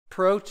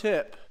Pro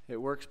tip, it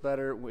works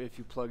better if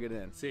you plug it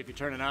in. See, if you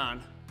turn it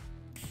on,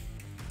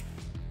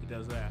 it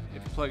does that.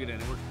 If you plug it in,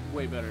 it works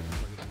way better if you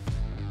plug it in.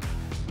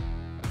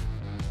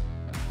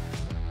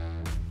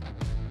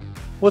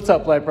 What's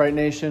up, Brite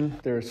Nation?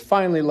 There's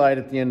finally light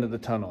at the end of the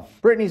tunnel.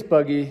 Brittany's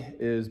buggy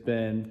has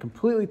been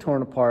completely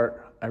torn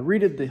apart. I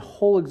redid the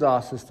whole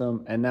exhaust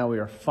system, and now we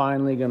are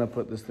finally gonna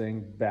put this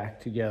thing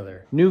back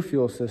together. New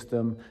fuel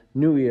system,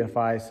 new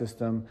EFI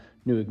system,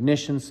 new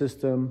ignition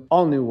system,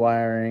 all new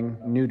wiring,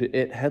 new to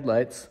it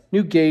headlights,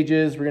 new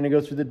gauges. We're gonna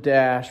go through the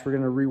dash. We're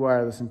gonna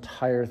rewire this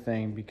entire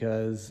thing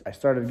because I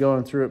started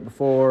going through it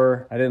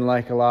before. I didn't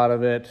like a lot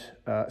of it.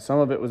 Some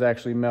of it was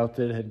actually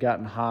melted, had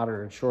gotten hot,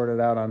 or had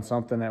shorted out on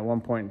something at one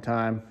point in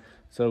time.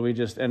 So we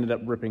just ended up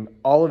ripping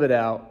all of it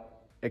out,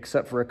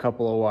 except for a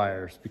couple of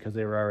wires because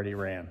they were already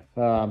ran.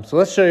 So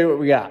let's show you what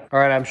we got. All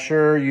right, I'm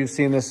sure you've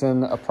seen this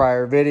in a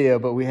prior video,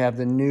 but we have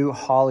the new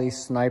Holley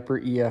Sniper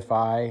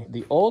EFI.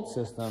 The old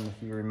system,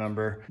 if you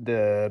remember,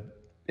 the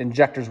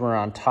injectors were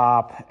on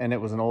top and it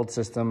was an old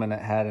system and it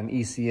had an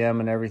ECM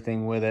and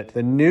everything with it.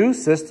 The new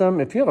system,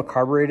 if you have a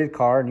carbureted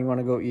car and you want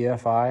to go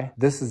EFI,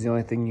 this is the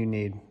only thing you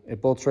need.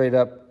 It bolts right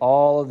up.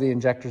 All of the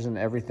injectors and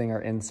everything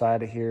are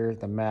inside of here.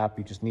 The map,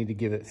 you just need to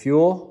give it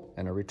fuel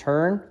and a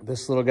return.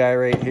 This little guy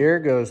right here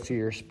goes to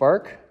your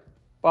spark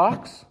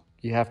box.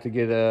 You have to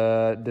get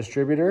a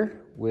distributor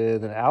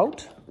with an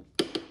out.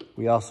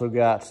 We also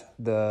got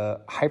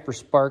the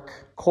Hyperspark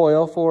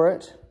coil for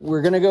it.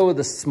 We're gonna go with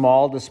a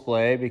small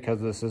display because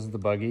this is the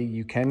buggy.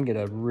 You can get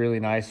a really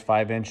nice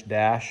 5-inch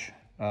dash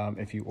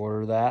if you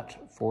order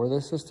that for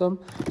this system.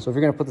 So if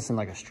you're gonna put this in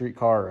like a street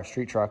car or a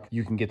street truck,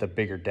 you can get the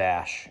bigger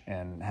dash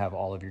and have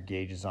all of your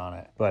gauges on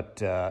it. But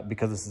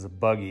because this is a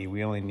buggy,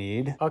 we only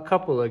need a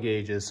couple of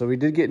gauges. So we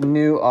did get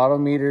new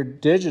autometer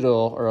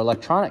digital or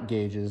electronic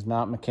gauges,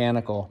 not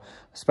mechanical,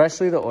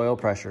 especially the oil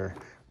pressure.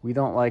 We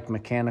don't like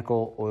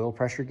mechanical oil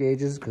pressure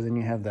gauges because then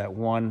you have that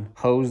one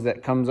hose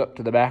that comes up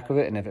to the back of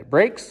it, and if it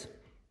breaks,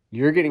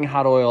 you're getting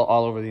hot oil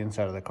all over the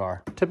inside of the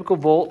car. Typical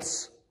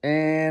volts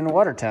and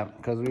water temp,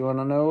 because we want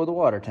to know the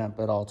water temp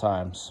at all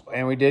times.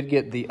 And we did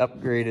get the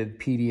upgraded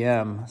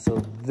PDM. So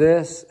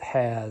this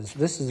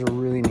is a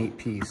really neat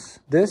piece.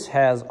 This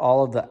has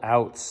all of the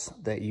outs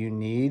that you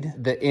need.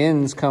 The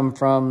ins come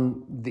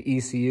from the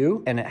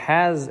ECU and it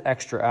has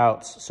extra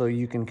outs so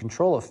you can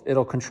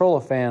it'll control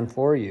a fan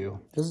for you.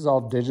 This is all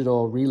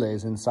digital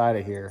relays inside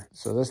of here.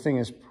 So this thing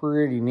is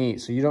pretty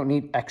neat. So you don't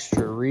need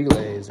extra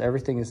relays.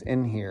 Everything is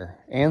in here,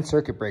 and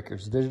circuit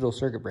breakers, digital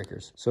circuit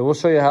breakers. So we'll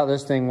show you how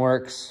this thing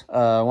works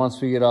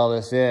once we get all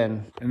this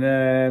in. And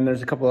then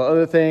there's a couple of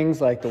other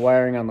things like the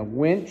wiring on the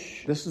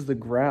winch. This is the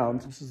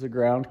ground. This is the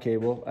ground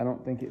cable. I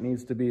don't think it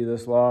needs to be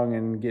this long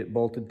and get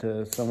bolted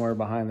to somewhere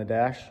behind the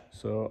dash.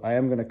 So I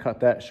am gonna cut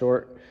that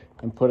short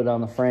and put it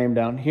on the frame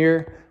down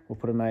here. We'll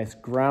put a nice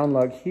ground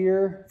lug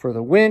here. For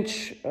the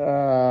winch,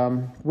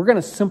 we're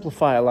gonna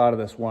simplify a lot of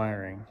this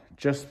wiring.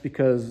 Just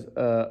because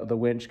the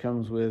winch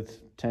comes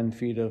with 10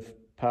 feet of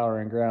power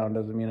and ground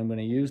doesn't mean I'm going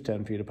to use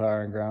 10 feet of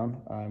power and ground.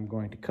 I'm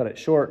going to cut it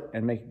short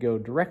and make it go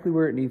directly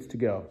where it needs to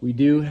go. We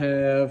do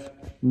have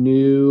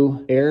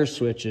new air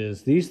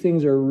switches. These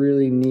things are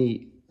really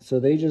neat. So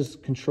they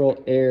just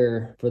control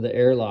air for the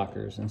air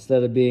lockers.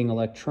 Instead of being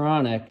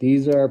electronic,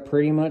 these are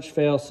pretty much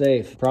fail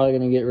safe. Probably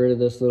going to get rid of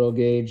this little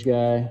gauge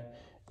guy,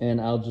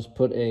 and I'll just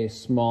put a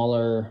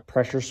smaller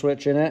pressure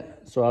switch in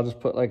it. So I'll just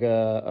put like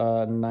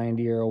a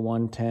 90 or a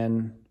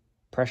 110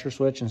 pressure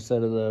switch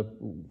instead of the,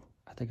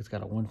 I think it's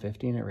got a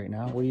 150 in it right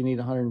now. What do you need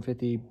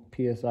 150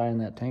 PSI in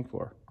that tank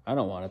for? I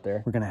don't want it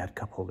there. We're gonna add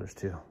cup holders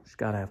too. She's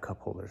gotta have cup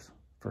holders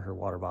for her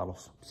water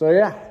bottles. So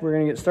yeah, we're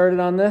gonna get started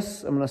on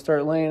this. I'm gonna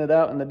start laying it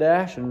out in the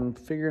dash and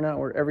figuring out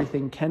where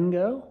everything can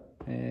go,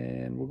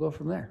 and we'll go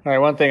from there. All right,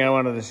 one thing I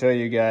wanted to show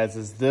you guys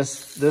is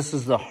this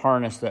is the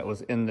harness that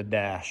was in the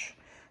dash.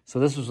 So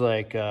this was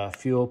like a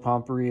fuel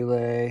pump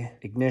relay,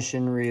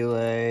 ignition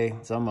relay,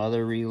 some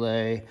other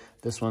relay.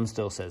 This one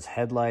still says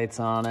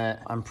headlights on it.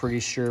 I'm pretty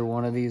sure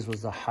one of these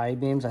was the high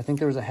beams. I think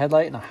there was a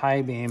headlight and a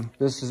high beam.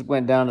 This just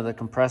went down to the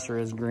compressor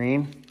as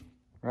green,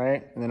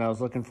 right? And then I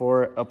was looking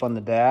for it up on the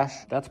dash.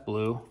 That's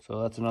blue.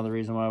 So that's another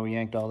reason why we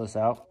yanked all this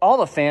out. All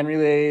the fan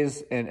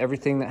relays and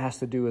everything that has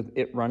to do with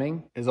it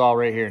running is all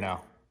right here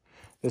now.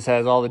 This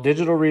has all the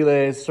digital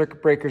relays,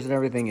 circuit breakers, and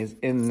everything is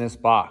in this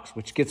box,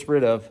 which gets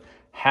rid of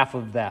half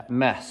of that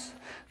mess.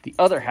 The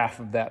other half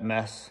of that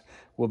mess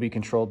will be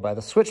controlled by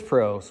the Switch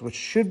Pros, which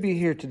should be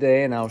here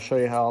today, and I'll show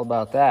you how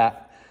about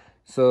that.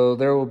 So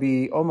there will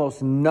be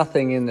almost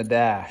nothing in the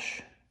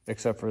dash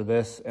except for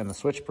this and the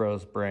Switch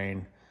Pros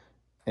brain,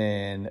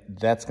 and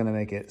that's gonna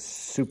make it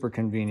super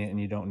convenient and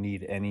you don't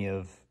need any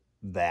of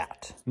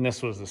that. And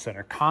this was the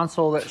center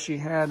console that she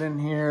had in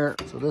here.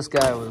 So this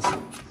guy was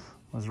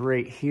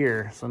right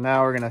here. So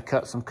now we're gonna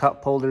cut some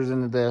cup holders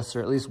into this,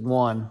 or at least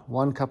one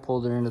cup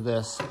holder into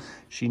this.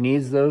 She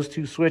needs those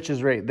two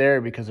switches right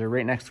there because they're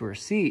right next to her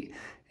seat.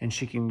 and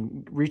she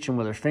can reach them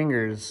with her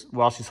fingers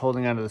while she's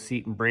holding onto the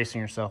seat and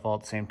bracing herself all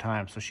at the same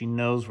time. So she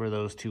knows where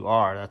those two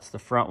are. That's the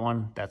front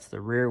one, that's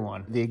the rear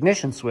one. The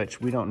ignition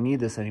switch, we don't need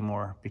this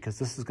anymore because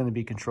this is going to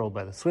be controlled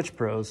by the Switch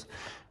Pros,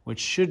 which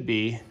should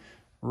be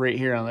right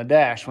here on the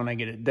dash when I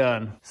get it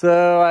done.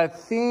 So I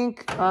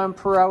think I'm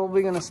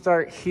probably gonna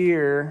start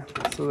here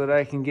so that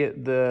I can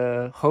get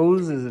the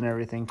hoses and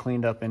everything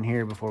cleaned up in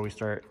here before we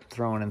start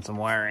throwing in some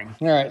wiring.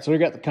 All right, so we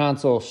got the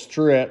console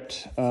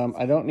stripped.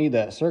 I don't need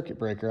that circuit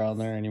breaker on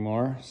there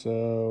anymore,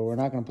 so we're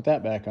not gonna put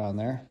that back on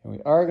there. And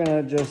we are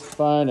gonna just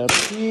find a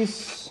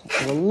piece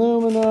of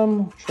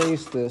aluminum,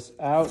 trace this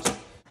out.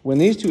 When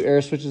these two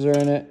air switches are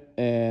in it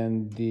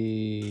and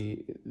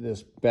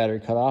this battery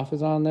cutoff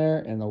is on there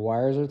and the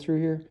wires are through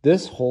here,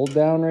 this hold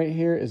down right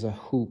here is a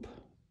hoop,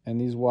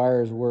 and these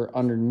wires were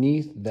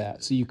underneath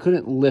that. So you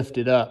couldn't lift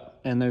it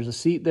up. And there's a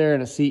seat there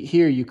and a seat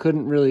here. You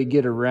couldn't really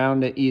get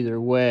around it either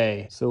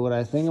way. So what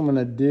I think I'm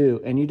gonna do,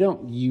 and you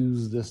don't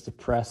use this to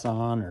press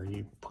on or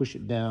you push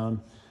it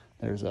down.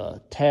 There's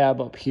a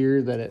tab up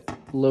here that it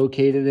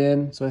located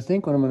in. So I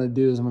think what I'm gonna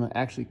do is I'm gonna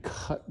actually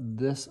cut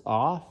this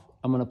off.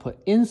 I'm gonna put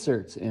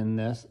inserts in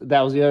this.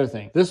 That was the other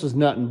thing. This was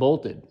nut and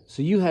bolted.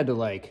 So you had to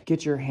like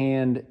get your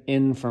hand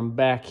in from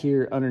back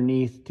here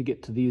underneath to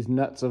get to these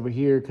nuts over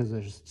here because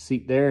there's a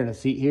seat there and a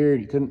seat here.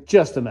 And you couldn't,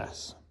 just a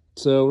mess.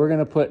 So we're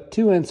gonna put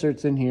two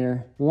inserts in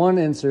here, one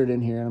insert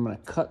in here, and I'm gonna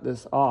cut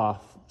this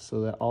off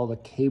so that all the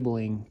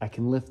cabling, I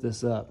can lift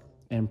this up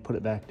and put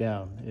it back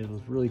down. It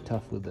was really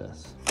tough with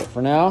this. But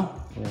for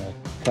now, we're gonna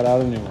cut out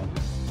a new one.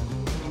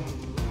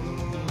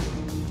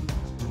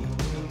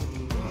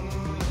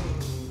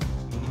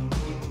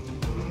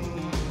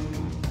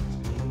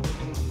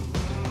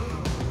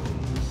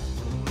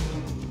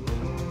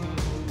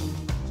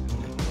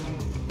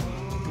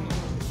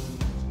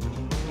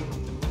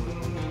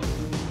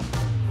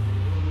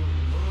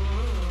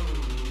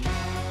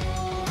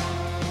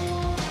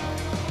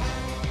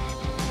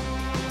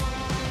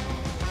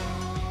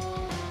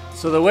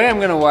 So the way I'm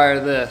gonna wire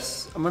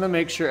this, I'm gonna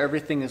make sure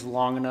everything is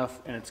long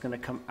enough and it's gonna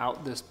come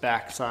out this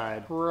back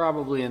side,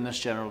 probably in this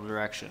general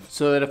direction.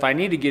 So that if I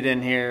need to get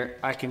in here,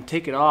 I can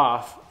take it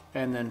off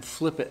and then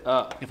flip it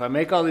up. If I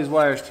make all these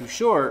wires too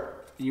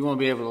short, you won't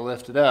be able to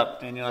lift it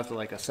up and you'll have to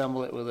like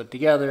assemble it with it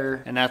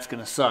together, and that's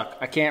gonna suck.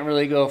 I can't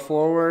really go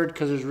forward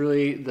because there's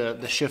really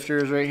the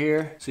shifters right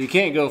here. So you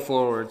can't go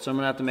forward. So I'm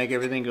gonna have to make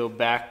everything go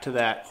back to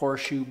that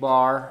horseshoe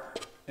bar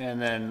and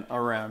then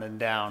around and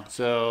down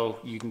so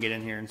you can get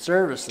in here and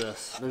service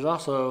this. There's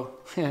also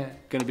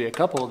gonna be a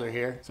cup holder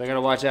here, so I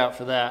gotta watch out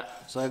for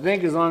that. So I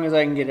think as long as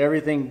I can get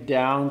everything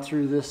down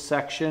through this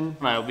section,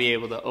 I'll be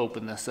able to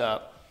open this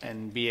up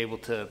and be able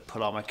to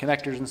put all my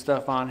connectors and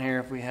stuff on here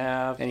if we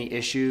have any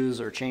issues,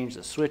 or change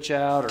the switch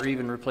out, or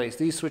even replace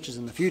these switches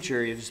in the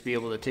future. You'll just be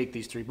able to take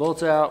these three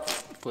bolts out,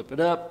 flip it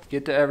up,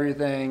 get to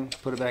everything,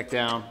 put it back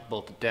down,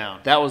 bolt it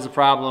down. That was the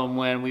problem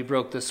when we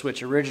broke this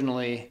switch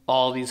originally.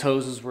 All these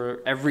hoses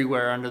were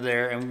everywhere under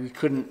there and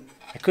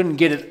I couldn't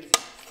get it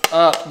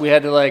up. We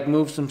had to like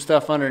move some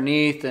stuff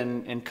underneath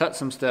and cut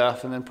some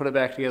stuff and then put it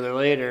back together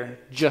later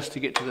just to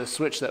get to the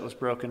switch that was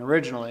broken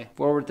originally.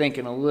 Forward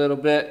thinking a little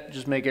bit,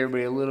 just make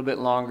everybody a little bit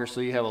longer so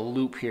you have a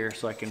loop here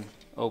so I can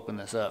open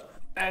this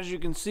up. As you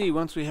can see,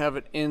 once we have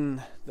it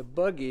in the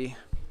buggy,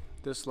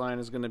 this line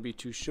is going to be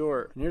too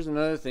short. And here's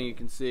another thing you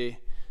can see.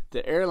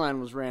 The air line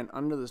was ran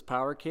under this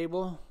power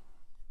cable,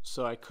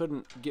 so I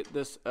couldn't get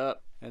this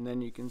up. And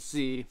then you can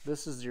see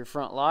this is your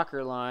front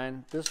locker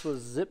line. This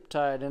was zip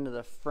tied into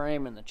the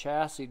frame and the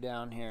chassis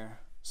down here.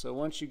 So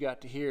once you got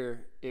to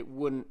here,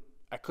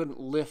 I couldn't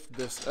lift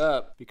this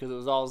up because it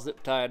was all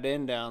zip tied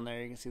in down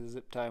there. You can see the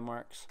zip tie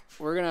marks.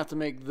 We're gonna have to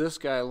make this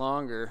guy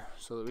longer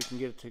so that we can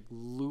get it to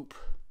loop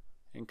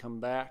and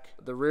come back.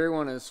 The rear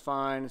one is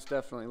fine, it's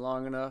definitely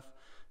long enough.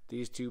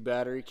 These two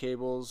battery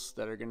cables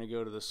that are gonna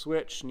go to the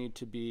switch need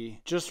to be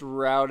just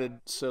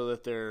routed so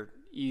that they're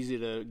easy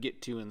to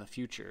get to in the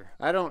future.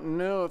 I don't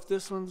know if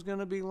this one's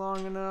gonna be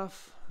long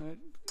enough. It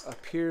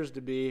appears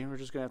to be. We're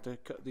just gonna have to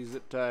cut these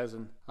zip ties,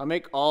 and I'll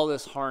make all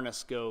this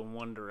harness go in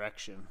one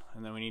direction.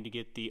 And then we need to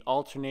get the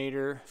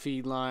alternator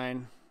feed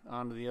line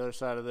onto the other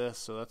side of this,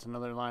 so that's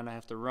another line I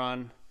have to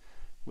run,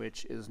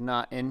 which is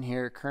not in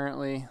here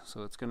currently,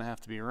 so it's gonna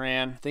have to be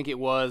ran. I think it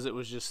was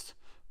just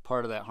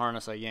part of that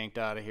harness I yanked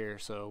out of here,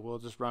 so we'll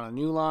just run a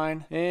new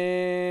line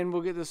and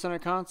we'll get the center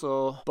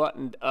console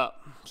buttoned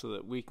up so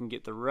that we can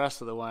get the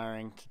rest of the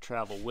wiring to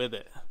travel with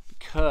it.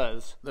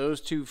 Because those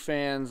two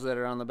fans that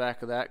are on the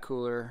back of that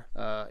cooler,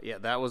 yeah,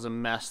 that was a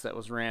mess that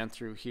was ran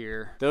through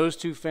here. Those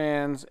two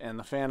fans and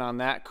the fan on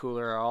that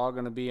cooler are all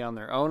going to be on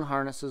their own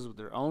harnesses with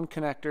their own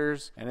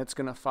connectors, and it's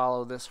going to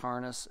follow this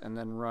harness and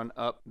then run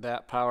up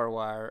that power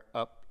wire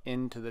up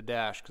into the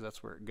dash because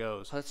that's where it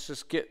goes. Let's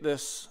just get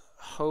this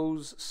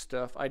hose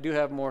stuff. I do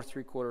have more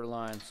 3/4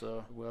 line,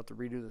 so we'll have to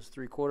redo this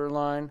 3/4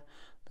 line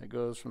that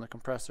goes from the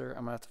compressor.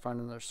 I'm gonna have to find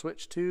another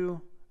switch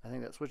too. I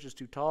think that switch is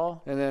too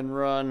tall, and then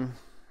run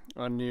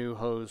a new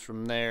hose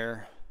from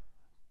there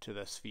to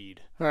this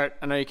feed. All right,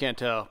 I know you can't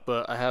tell,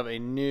 but I have a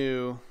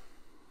new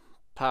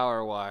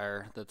power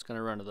wire that's going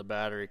to run to the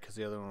battery because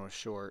the other one was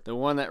short. The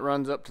one that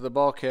runs up to the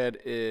bulkhead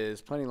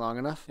is plenty long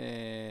enough,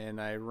 and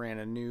I ran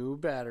a new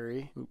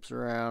battery, loops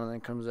around and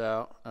then comes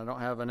out. I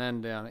don't have an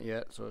end down it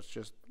yet, so it's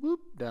just whoop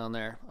down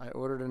there. I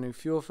ordered a new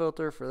fuel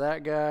filter for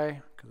that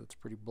guy because it's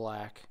pretty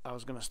black. I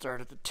was going to start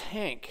at the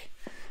tank.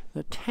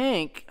 The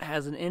tank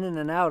has an in and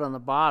an out on the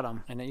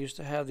bottom, and it used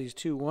to have these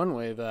two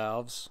one-way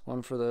valves,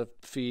 one for the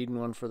feed and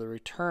one for the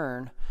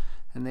return.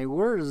 And they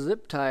were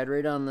zip tied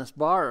right on this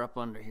bar up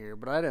under here,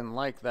 but I didn't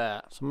like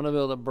that. So I'm gonna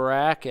build a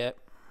bracket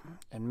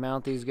and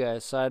mount these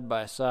guys side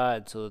by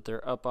side so that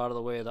they're up out of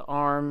the way of the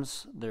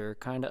arms. They're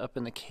kind of up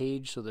in the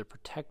cage so they're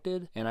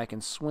protected, and I can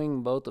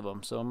swing both of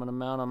them. So I'm gonna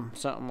mount them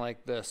something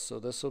like this. So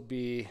this will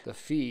be the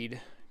feed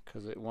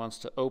because it wants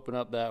to open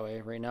up that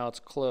way. Right now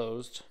it's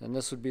closed. And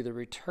this would be the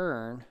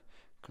return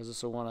because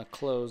this will want to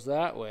close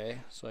that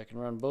way, so I can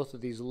run both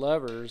of these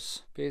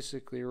levers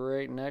basically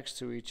right next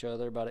to each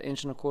other, about 1.25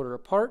 inches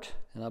apart,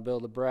 and I'll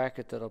build a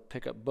bracket that'll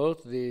pick up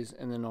both of these,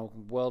 and then I'll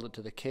weld it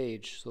to the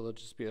cage, so it'll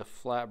just be a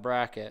flat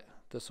bracket.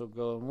 This will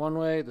go in one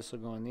way, this will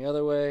go in the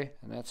other way,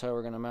 and that's how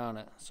we're going to mount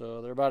it.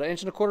 So they're about 1.25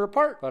 inches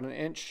apart, about 1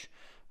 inch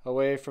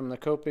away from the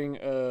coping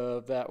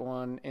of that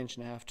 1.5 inch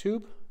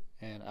tube.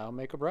 And I'll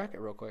make a bracket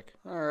real quick.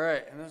 All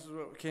right, and this is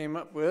what we came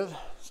up with.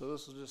 So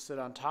this will just sit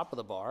on top of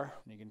the bar.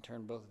 You can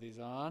turn both of these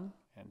on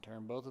and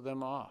turn both of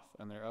them off.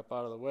 And they're up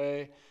out of the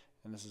way,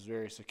 and this is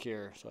very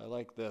secure. So I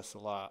like this a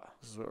lot.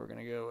 This is what we're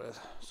gonna go with.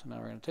 So now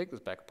we're gonna take this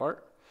back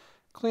apart,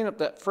 clean up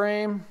that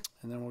frame,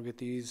 and then we'll get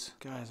these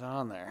guys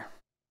on there.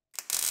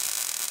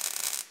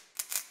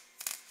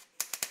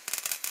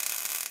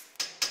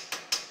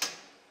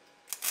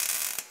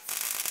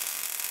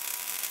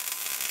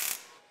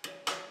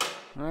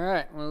 All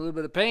right, well, a little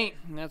bit of paint,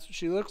 and that's what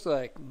she looks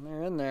like. And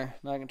they're in there.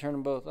 Now I can turn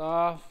them both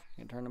off.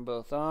 I can turn them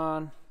both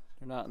on.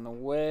 They're not in the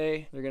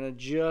way. They're gonna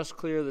just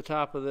clear the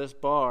top of this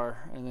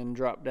bar and then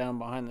drop down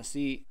behind the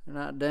seat. They're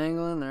not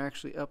dangling. They're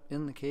actually up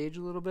in the cage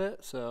a little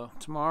bit. So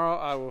tomorrow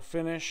I will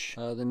finish.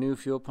 The new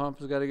fuel pump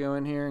has got to go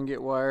in here and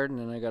get wired, and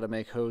then I got to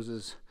make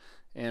hoses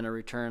and a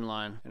return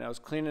line. And I was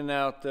cleaning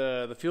out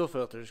the fuel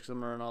filters because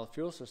I'm running all the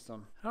fuel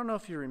system. I don't know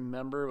if you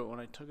remember, but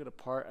when I took it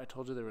apart, I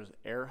told you there was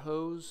air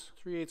hose,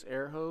 3/8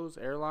 air hose,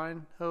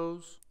 airline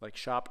hose, like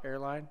shop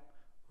airline,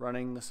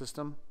 running the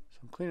system.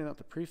 So I'm cleaning out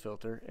the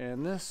pre-filter,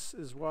 and this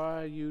is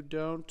why you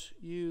don't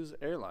use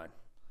airline.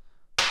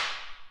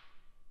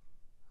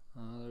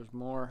 There's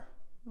more.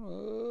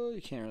 Oh,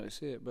 you can't really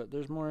see it, but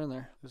there's more in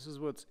there. This is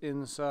what's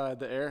inside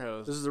the air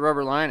hose. This is the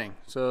rubber lining.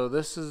 So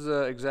this is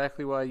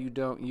exactly why you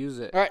don't use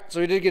it. All right,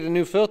 so we did get a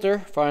new filter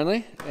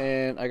finally,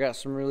 and I got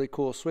some really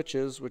cool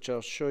switches, which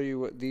I'll show you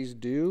what these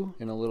do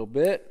in a little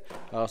bit.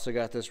 I also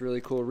got this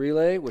really cool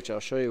relay, which I'll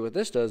show you what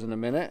this does in a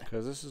minute,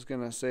 because this is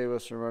gonna save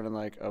us from running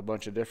like a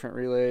bunch of different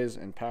relays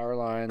and power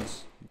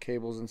lines and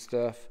cables and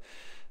stuff.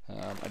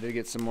 I did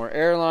get some more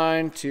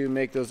airline to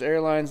make those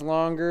airlines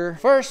longer.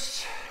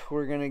 First,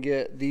 we're gonna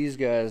get these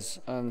guys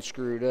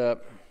unscrewed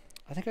up.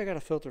 I think I got a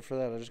filter for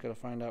that. I just gotta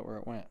find out where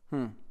it went.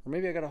 Or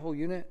maybe I got a whole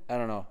unit. I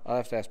don't know. I'll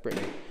have to ask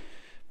Brittany.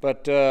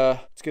 But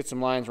let's get some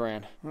lines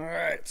ran. All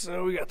right,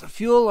 so we got the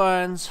fuel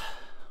lines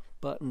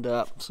buttoned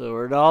up. So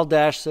we're at all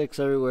 -6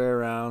 everywhere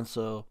around.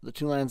 So the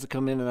 2 lines that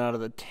come in and out of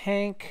the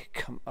tank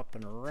come up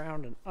and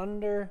around and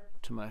under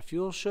to my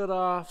fuel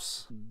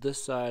shutoffs.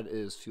 This side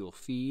is fuel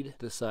feed.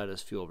 This side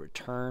is fuel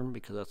return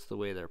because that's the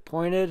way they're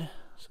pointed.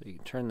 So you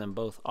can turn them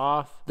both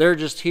off. They're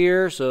just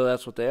here, so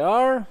that's what they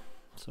are.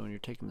 So when you're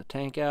taking the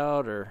tank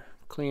out or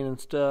cleaning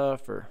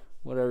stuff or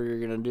whatever you're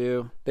gonna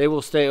do, they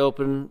will stay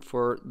open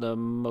for the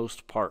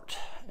most part.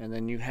 And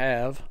then you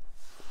have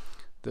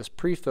this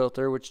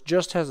pre-filter, which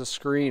just has a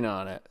screen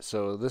on it.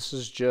 So this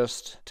is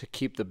just to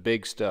keep the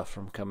big stuff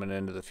from coming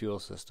into the fuel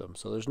system.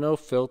 So there's no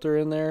filter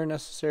in there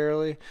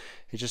necessarily.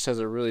 It just has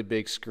a really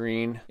big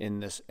screen in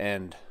this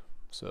end.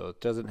 So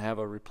it doesn't have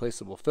a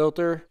replaceable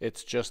filter.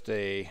 It's just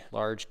a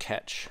large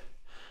catch.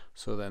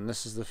 So then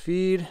this is the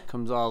feed,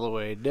 comes all the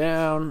way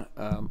down.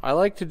 I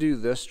like to do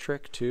this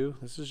trick too.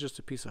 This is just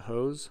a piece of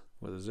hose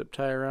with a zip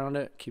tie around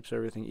it. Keeps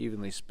everything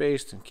evenly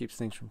spaced and keeps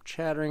things from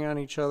chattering on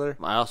each other.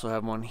 I also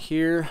have one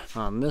here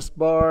on this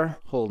bar,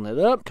 holding it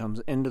up, comes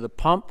into the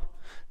pump.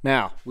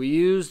 Now, we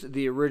used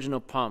the original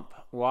pump.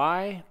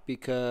 Why?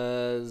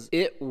 Because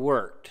it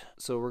worked.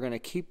 So we're gonna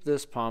keep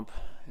this pump,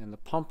 and the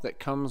pump that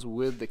comes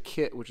with the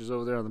kit, which is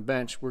over there on the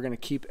bench, we're gonna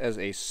keep as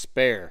a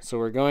spare. So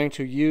we're going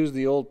to use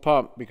the old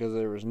pump because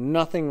there was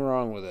nothing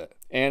wrong with it,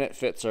 and it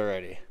fits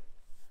already.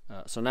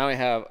 So now we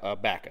have a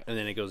backup, and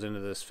then it goes into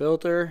this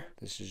filter.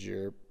 This is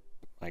your,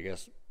 I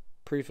guess,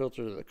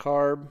 pre-filter to the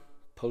carb,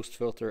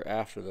 post-filter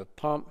after the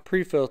pump,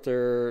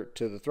 pre-filter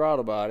to the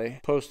throttle body,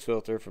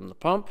 post-filter from the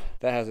pump.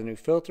 That has a new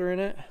filter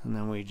in it. And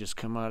then we just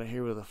come out of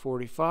here with a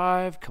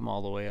 45, come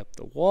all the way up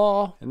the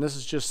wall. And this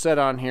is just set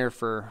on here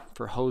for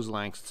hose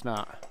lengths. It's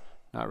not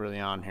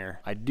really on here.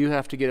 I do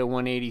have to get a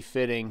 180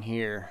 fitting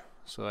here.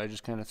 So I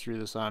just kind of threw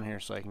this on here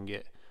so I can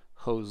get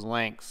hose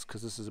lengths,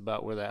 because this is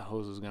about where that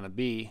hose is going to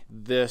be.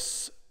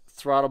 This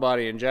throttle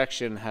body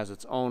injection has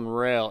its own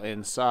rail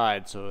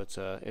inside, so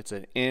it's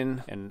an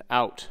in and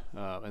out,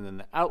 and then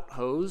the out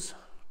hose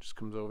just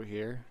comes over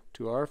here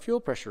to our fuel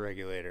pressure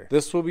regulator.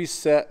 This will be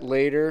set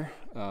later.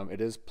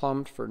 It is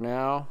plumbed for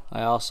now.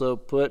 I also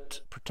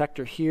put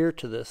protector here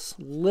to this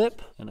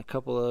lip and a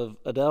couple of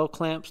Adele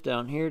clamps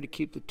down here to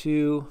keep the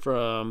two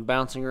from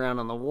bouncing around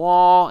on the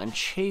wall and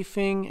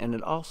chafing, and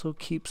it also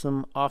keeps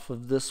them off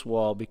of this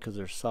wall because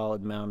they're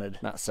solid mounted.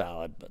 Not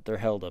solid, but they're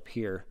held up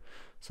here,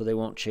 so they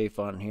won't chafe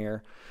on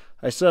here.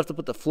 I still have to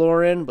put the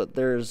floor in, but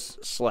there's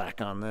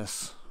slack on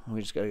this.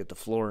 We just gotta get the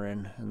floor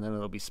in, and then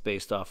it'll be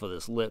spaced off of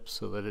this lip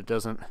so that it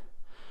doesn't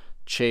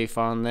chafe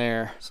on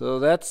there. So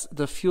that's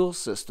the fuel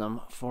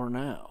system for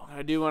now.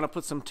 I do want to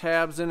put some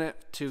tabs in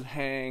it to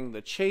hang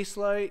the chase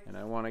light, and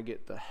I want to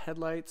get the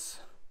headlights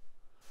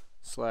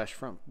 /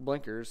 front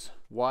blinkers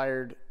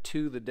wired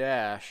to the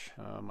dash.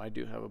 I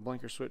do have a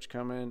blinker switch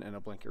coming and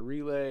a blinker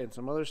relay and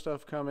some other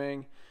stuff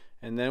coming,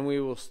 and then we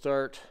will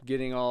start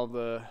getting all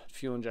the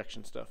fuel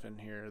injection stuff in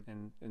here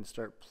and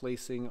start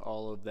placing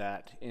all of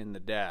that in the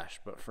dash.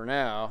 But for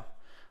now,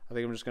 I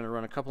think I'm just going to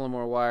run a couple of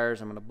more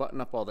wires. I'm going to button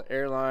up all the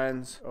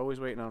airlines. Always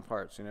waiting on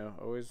parts, you know.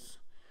 Always,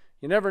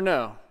 you never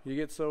know. You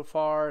get so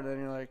far and then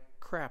you're like,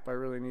 crap, I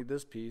really need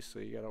this piece. So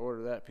you got to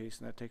order that piece,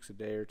 and that takes a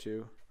day or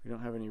two. We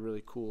don't have any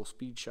really cool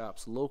speed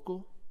shops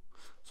local,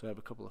 so I have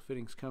a couple of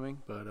fittings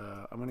coming. But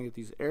I'm going to get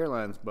these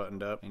airlines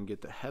buttoned up and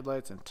get the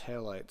headlights and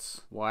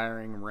taillights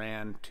wiring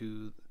ran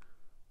to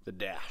the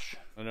dash.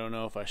 I don't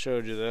know if I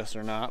showed you this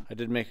or not. I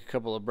did make a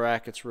couple of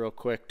brackets real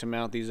quick to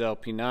mount these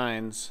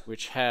LP9s,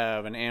 which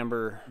have an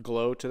amber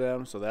glow to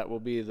them, so that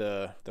will be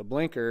the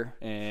blinker,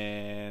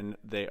 and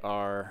they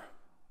are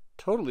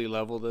totally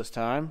level this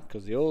time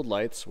because the old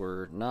lights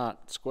were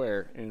not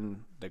square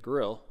in the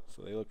grill,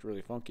 so they looked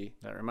really funky.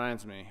 That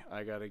reminds me,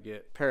 I gotta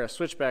get a pair of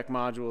switchback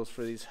modules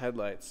for these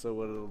headlights. So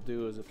what it'll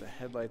do is if the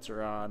headlights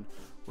are on,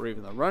 or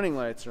even the running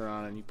lights are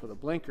on, and you put a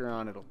blinker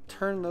on, it'll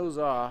turn those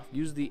off,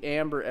 use the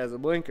amber as a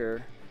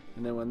blinker,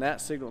 and then when that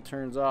signal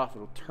turns off,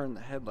 it'll turn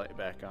the headlight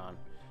back on.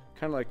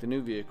 Kind of like the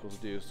new vehicles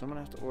do. So I'm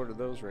gonna have to order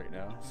those right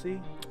now. See?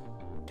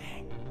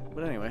 Dang.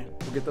 But anyway,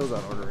 we'll get those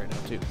on order right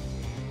now too.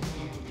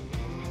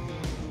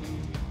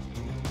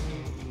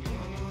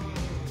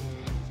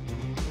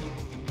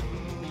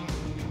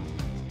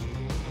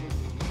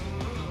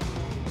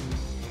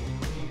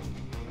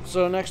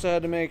 So next I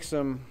had to make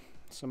some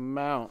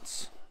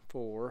mounts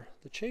for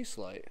the chase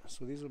light.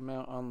 So these would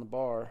mount on the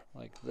bar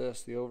like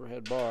this, the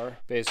overhead bar.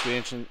 Basically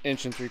inch and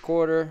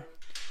 3/4.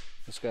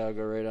 This guy will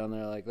go right on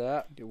there like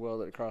that. Get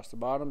welded across the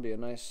bottom, be a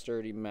nice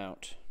sturdy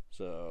mount.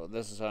 So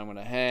this is how I'm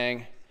gonna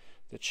hang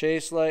the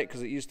chase light,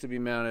 because it used to be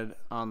mounted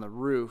on the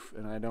roof,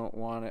 and I don't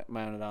want it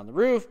mounted on the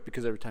roof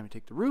because every time you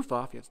take the roof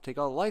off, you have to take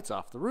all the lights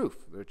off the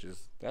roof,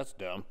 that's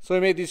dumb. So I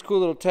made these cool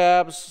little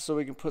tabs so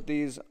we can put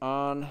these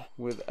on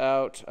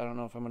without, I don't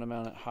know if I'm gonna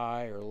mount it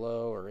high or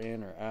low or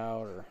in or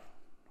out or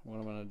what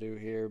I'm gonna do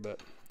here, but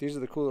these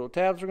are the cool little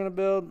tabs we're gonna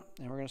build,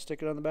 and we're gonna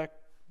stick it on the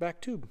back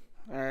tube.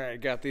 All right,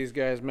 got these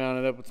guys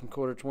mounted up with some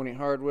 1/4-20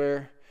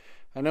 hardware.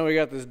 I know we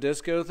got this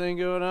disco thing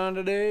going on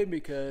today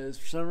because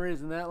for some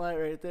reason that light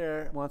right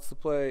there wants to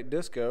play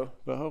disco,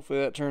 but hopefully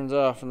that turns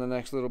off in the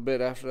next little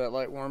bit after that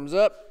light warms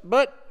up.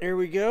 But here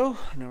we go.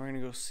 Now we're gonna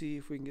go see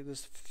if we can get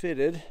this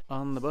fitted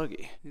on the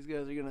buggy. These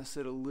guys are gonna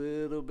sit a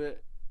little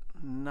bit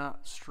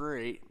not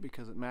straight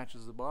because it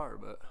matches the bar,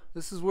 but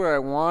this is where I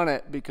want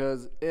it,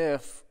 because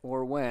if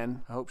or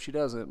when, I hope she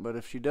doesn't, but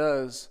if she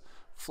does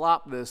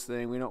flop this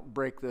thing, we don't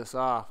break this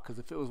off, because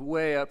if it was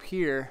way up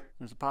here,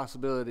 there's a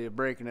possibility of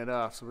breaking it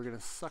off. So we're gonna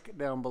suck it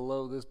down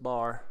below this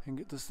bar and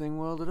get this thing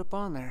welded up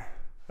on there.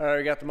 All right,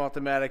 we got the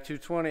Multimatic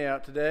 220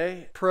 out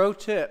today. Pro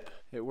tip,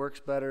 it works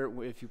better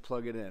if you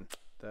plug it in.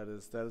 That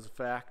is a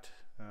fact.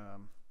 I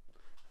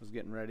was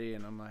getting ready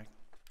and I'm like,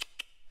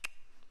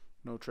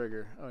 no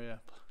trigger. Oh yeah,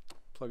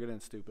 plug it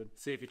in, stupid.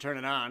 See, if you turn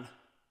it on,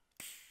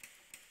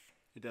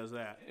 it does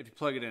that. If you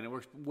plug it in, it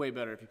works way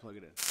better if you plug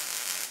it in.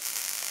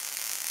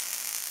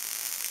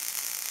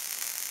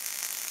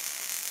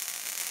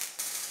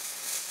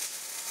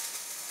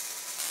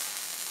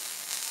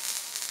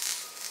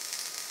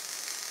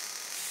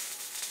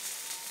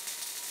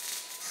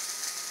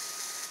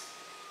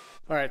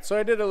 All right, so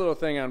I did a little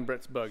thing on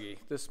Brite's buggy.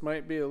 This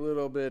might be a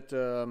little bit,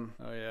 oh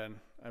yeah, and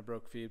I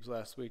broke Phoebe's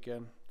last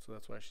weekend, so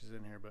that's why she's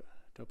in here, but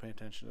don't pay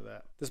attention to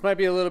that. This might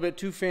be a little bit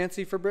too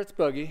fancy for Brite's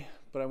buggy,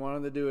 but I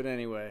wanted to do it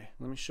anyway.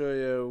 Let me show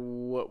you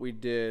what we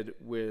did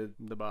with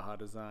the Baja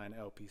Design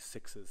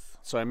LP6s.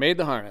 So I made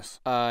the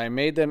harness. I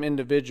made them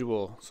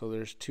individual, so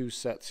there's two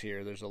sets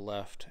here. There's a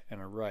left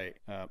and a right.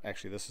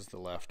 Actually, this is the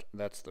left,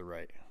 that's the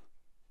right.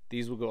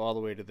 These will go all the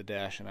way to the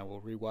dash, and I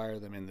will rewire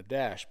them in the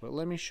dash. But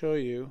let me show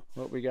you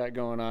what we got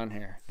going on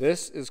here.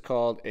 This is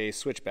called a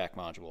switchback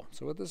module.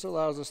 So what this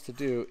allows us to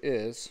do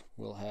is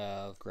we'll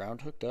have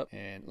ground hooked up,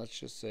 and let's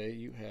just say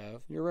you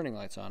have your running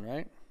lights on,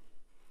 right?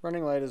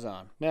 Running light is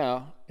on.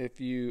 Now, if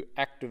you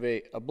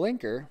activate a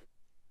blinker,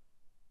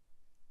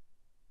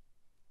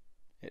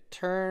 it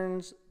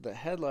turns the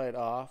headlight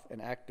off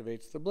and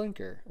activates the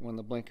blinker. When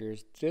the blinker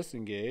is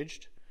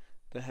disengaged,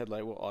 the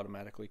headlight will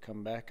automatically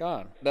come back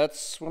on.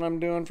 That's what I'm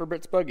doing for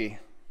Brite's buggy.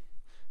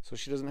 So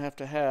she doesn't have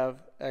to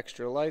have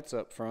extra lights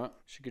up front.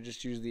 She could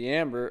just use the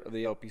amber of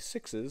the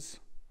LP6s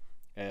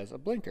as a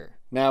blinker.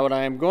 Now what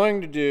I am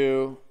going to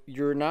do,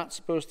 you're not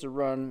supposed to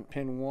run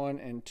pin 1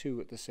 and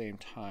 2 at the same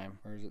time.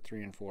 Or is it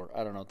 3 and 4?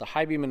 I don't know. The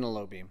high beam and the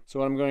low beam. So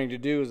what I'm going to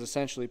do is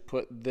essentially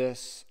put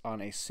this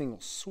on a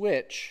single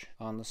switch.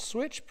 On the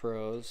Switch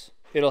Pros,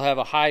 it'll have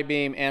a high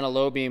beam and a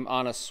low beam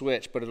on a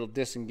switch, but it'll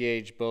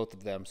disengage both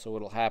of them. So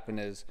what'll happen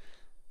is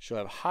she'll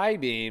have high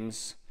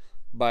beams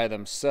by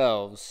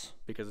themselves,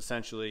 because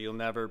essentially you'll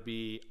never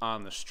be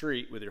on the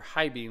street with your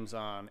high beams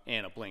on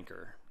and a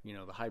blinker. You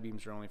know, the high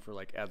beams are only for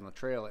like out on the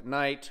trail at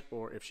night,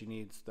 or if she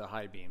needs the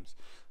high beams.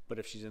 But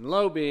if she's in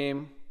low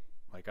beam,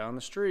 like on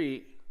the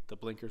street, the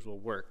blinkers will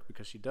work,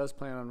 because she does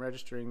plan on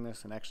registering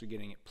this and actually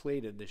getting it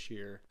plated this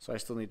year. So I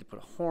still need to put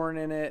a horn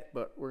in it,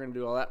 but we're gonna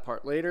do all that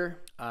part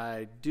later.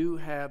 I do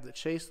have the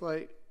chase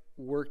light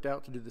worked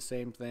out to do the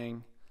same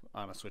thing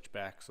on a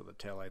switchback, so the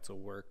tail lights will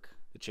work.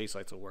 The chase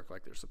lights will work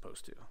like they're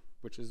supposed to,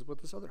 which is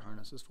what this other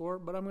harness is for,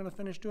 but I'm gonna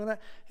finish doing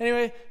that.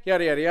 Anyway,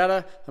 yada, yada,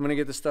 yada. I'm gonna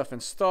get this stuff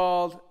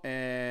installed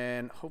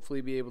and hopefully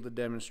be able to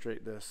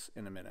demonstrate this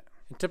in a minute.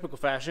 In typical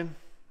fashion,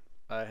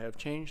 I have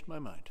changed my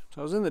mind.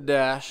 So I was in the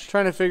dash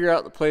trying to figure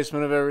out the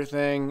placement of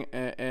everything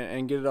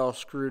and get it all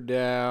screwed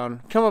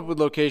down, come up with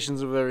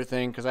locations of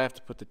everything, because I have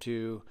to put the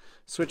 2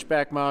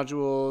 switchback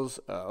modules,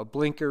 a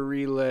blinker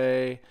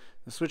relay,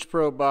 the Switch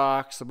Pro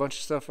box, a bunch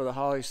of stuff for the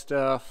Holly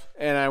stuff,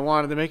 and I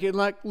wanted to make it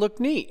look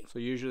neat. So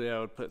usually I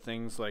would put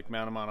things like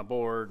mount them on a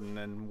board and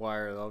then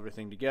wire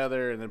everything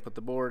together and then put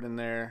the board in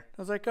there.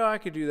 I was like, oh, I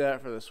could do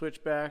that for the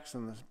switchbacks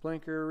and the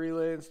blinker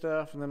relay and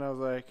stuff. And then I was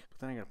like,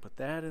 but then I gotta put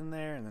that in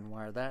there and then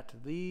wire that to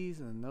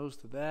these and then those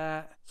to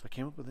that. So I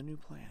came up with a new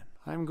plan.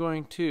 I'm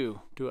going to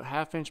do a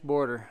 1/2-inch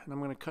border, and I'm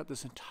going to cut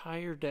this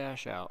entire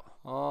dash out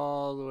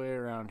all the way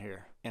around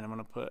here. And I'm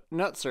going to put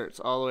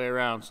nutserts all the way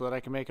around so that I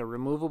can make a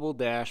removable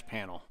dash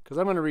panel. Because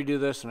I'm going to redo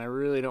this, and I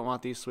really don't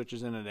want these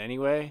switches in it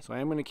anyway. So I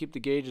am going to keep the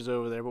gauges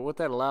over there. But what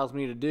that allows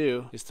me to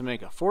do is to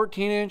make a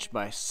 14-inch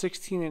by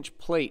 16-inch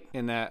plate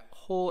in that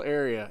whole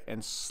area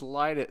and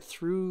slide it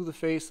through the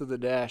face of the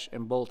dash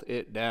and bolt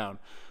it down.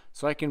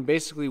 So I can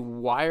basically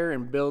wire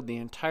and build the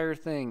entire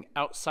thing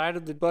outside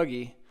of the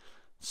buggy,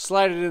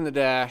 slide it in the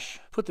dash,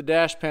 put the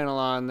dash panel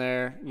on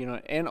there, you know,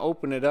 and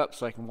open it up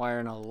so I can wire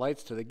in all the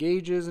lights to the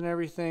gauges and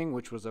everything,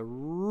 which was a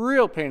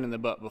real pain in the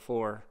butt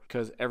before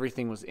because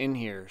everything was in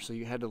here. So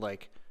you had to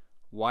like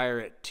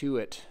wire it to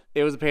it.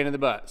 It was a pain in the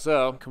butt.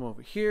 So come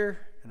over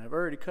here, and I've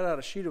already cut out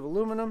a sheet of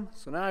aluminum.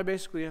 So now I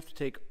basically have to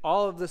take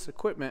all of this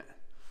equipment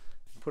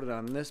and put it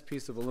on this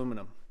piece of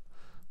aluminum.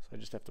 I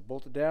just have to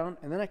bolt it down,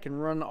 and then I can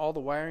run all the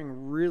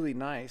wiring really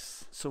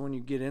nice. So when you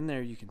get in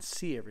there, you can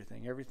see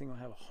everything. Everything will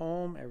have a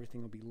home,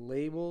 everything will be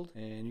labeled,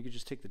 and you can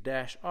just take the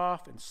dash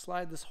off and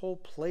slide this whole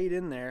plate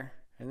in there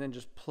and then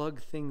just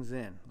plug things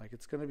in. Like,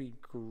 it's gonna be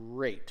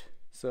great.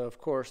 So of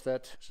course,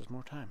 that's just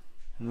more time.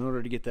 In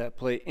order to get that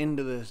plate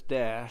into this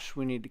dash,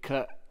 we need to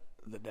cut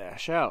the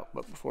dash out.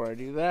 But before I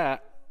do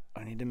that,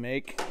 I need to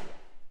make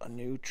a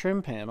new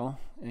trim panel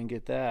and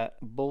get that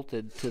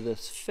bolted to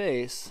this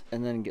face,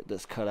 and then get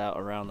this cut out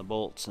around the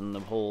bolts and the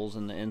holes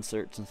and the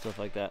inserts and stuff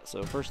like that.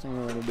 So first thing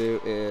we're going to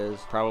do is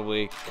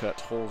probably cut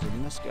holes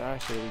in this guy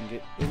so we can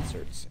get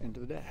inserts into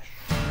the dash.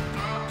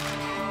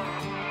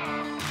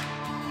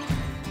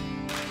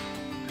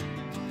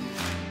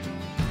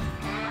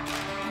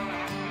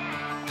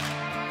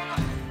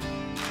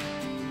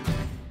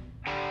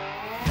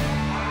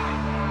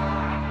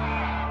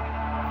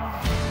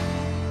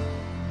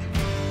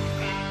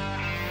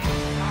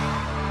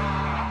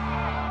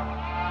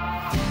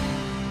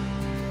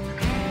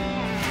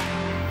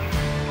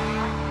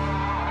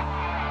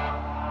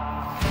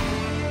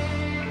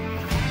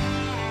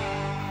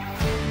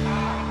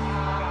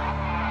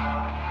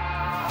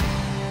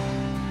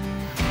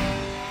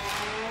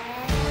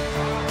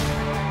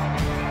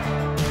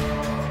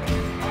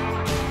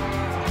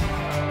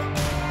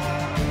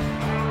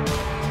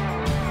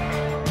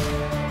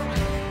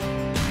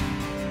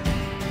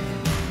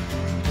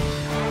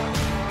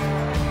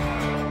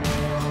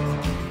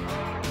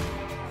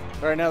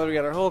 All right, now that we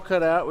got our hole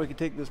cut out, we can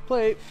take this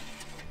plate,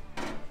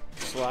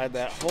 slide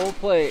that whole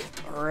plate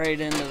right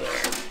into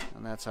there.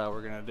 And that's how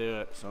we're gonna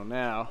do it. So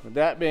now, with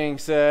that being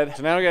said,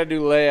 so now we gotta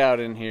do layout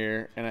in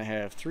here, and I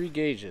have 3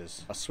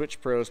 gauges, a Switch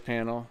Pros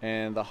panel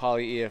and the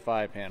Holley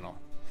EFI panel.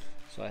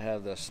 So I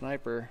have the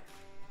sniper,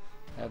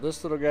 I have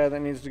this little guy that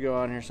needs to go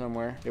on here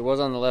somewhere. It was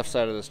on the left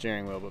side of the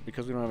steering wheel, but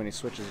because we don't have any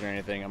switches or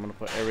anything, I'm gonna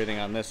put everything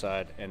on this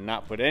side and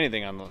not put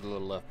anything on the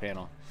little left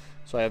panel.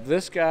 So I have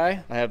this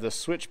guy, I have the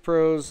Switch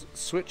Pros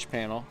switch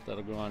panel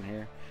that'll go on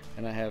here,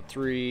 and I have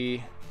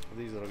 3 of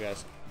these little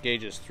guys,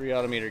 gauges, 3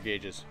 autometer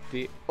gauges.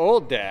 The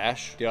old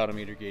dash, the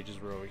autometer gauges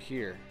were over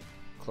here,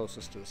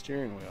 closest to the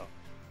steering wheel.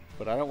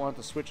 But I don't want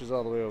the switches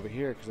all the way over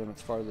here because then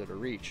it's farther to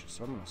reach.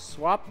 So I'm gonna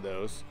swap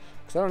those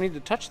because I don't need to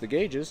touch the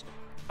gauges.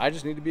 I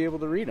just need to be able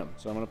to read them.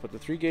 So I'm gonna put the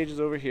 3 gauges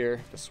over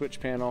here, the switch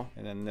panel,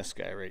 and then this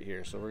guy right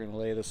here. So we're gonna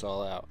lay this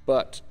all out.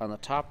 But on the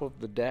top of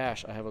the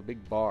dash, I have a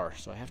big bar.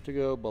 So I have to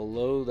go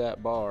below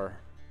that bar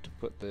to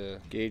put the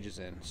gauges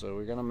in. So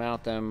we're gonna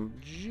mount them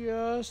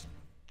just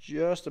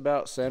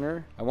about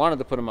center. I wanted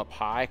to put them up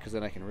high because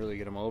then I can really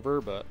get them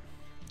over, but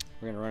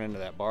we're gonna run into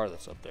that bar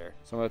that's up there.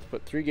 So I'm gonna have to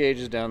put 3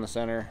 gauges down the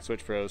center,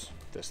 Switch Pros,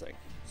 this thing.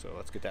 So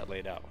let's get that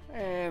laid out.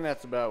 And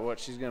that's about what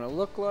she's gonna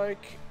look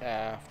like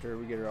after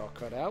we get her all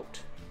cut out.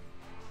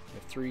 We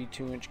have 3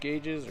 2-inch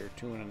gauges, or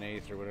 2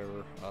 1/8 or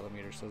whatever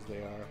odometer says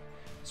they are.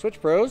 Switch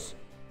Pros,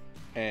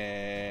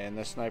 and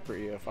the Sniper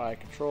EFI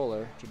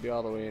controller should be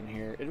all the way in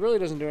here. It really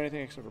doesn't do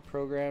anything except for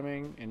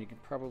programming, and you can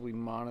probably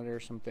monitor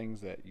some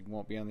things that you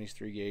won't be on these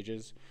 3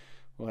 gauges.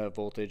 We'll have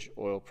voltage,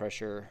 oil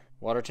pressure,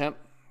 water temp.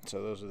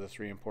 So those are the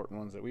 3 important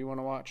ones that we want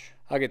to watch.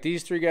 I'll get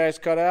these 3 guys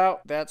cut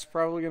out. That's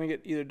probably going to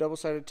get either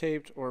double-sided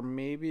taped, or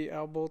maybe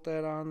I'll bolt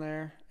that on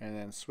there. And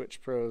then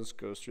Switch Pros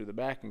goes through the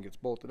back and gets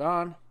bolted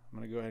on. I'm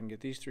going to go ahead and get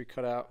these 3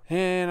 cut out.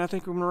 And I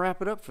think we're going to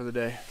wrap it up for the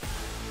day.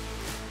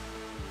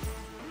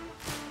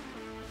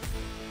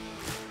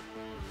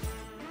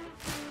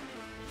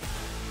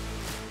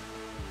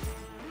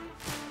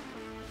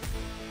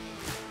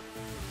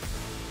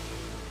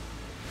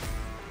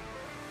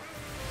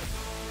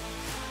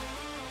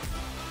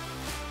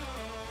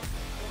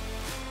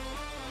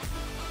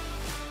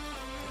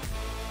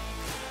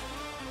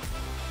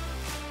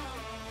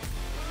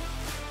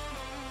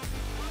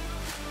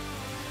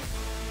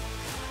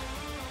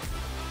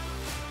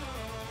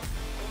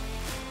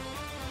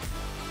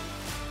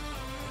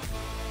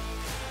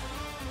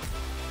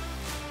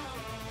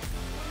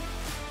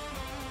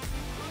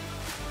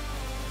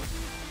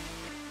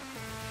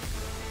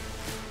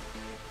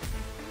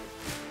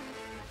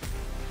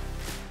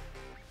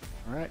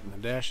 All right, and the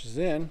dash is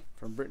in.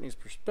 From Brittany's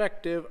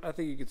perspective, I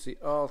think you can see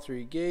all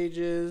 3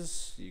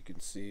 gauges. You can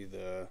see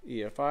the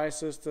EFI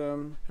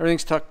system.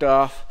 Everything's tucked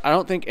off. I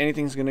don't think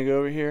anything's gonna go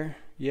over here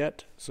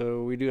yet,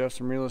 so we do have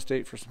some real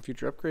estate for some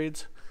future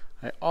upgrades.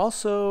 I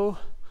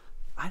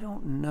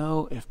don't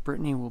know if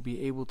Brittany will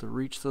be able to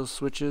reach those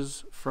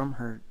switches from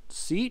her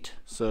seat,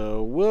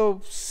 so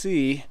we'll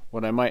see.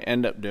 What I might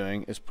end up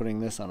doing is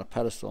putting this on a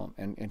pedestal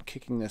and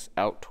kicking this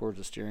out towards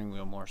the steering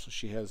wheel more, so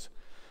she has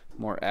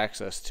more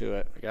access to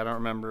it. I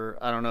don't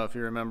know if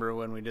you remember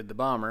when we did the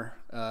Bomber.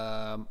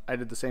 I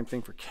did the same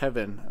thing for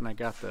Kevin, and I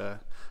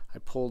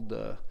pulled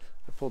the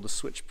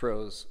Switch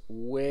Pros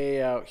way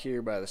out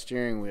here by the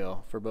steering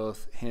wheel for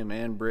both him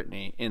and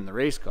Brittany in the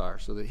race car,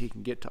 so that he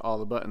can get to all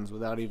the buttons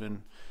without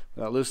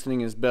loosening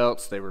his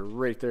belts. They were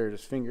right there at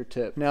his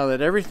fingertip. Now that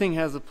everything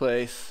has a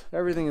place,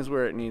 everything is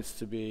where it needs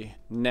to be.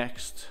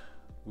 Next,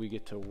 we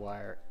get to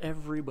wire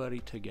everybody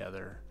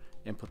together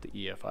and put the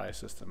EFI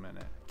system in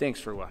it. Thanks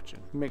for watching.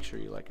 Make sure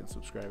you like and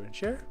subscribe and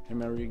share. And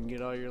remember, you can get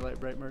all your Lite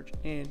Brite merch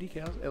and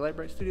decals at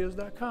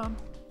litebritstudios.com.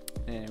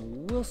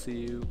 And we'll see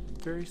you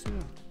very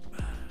soon.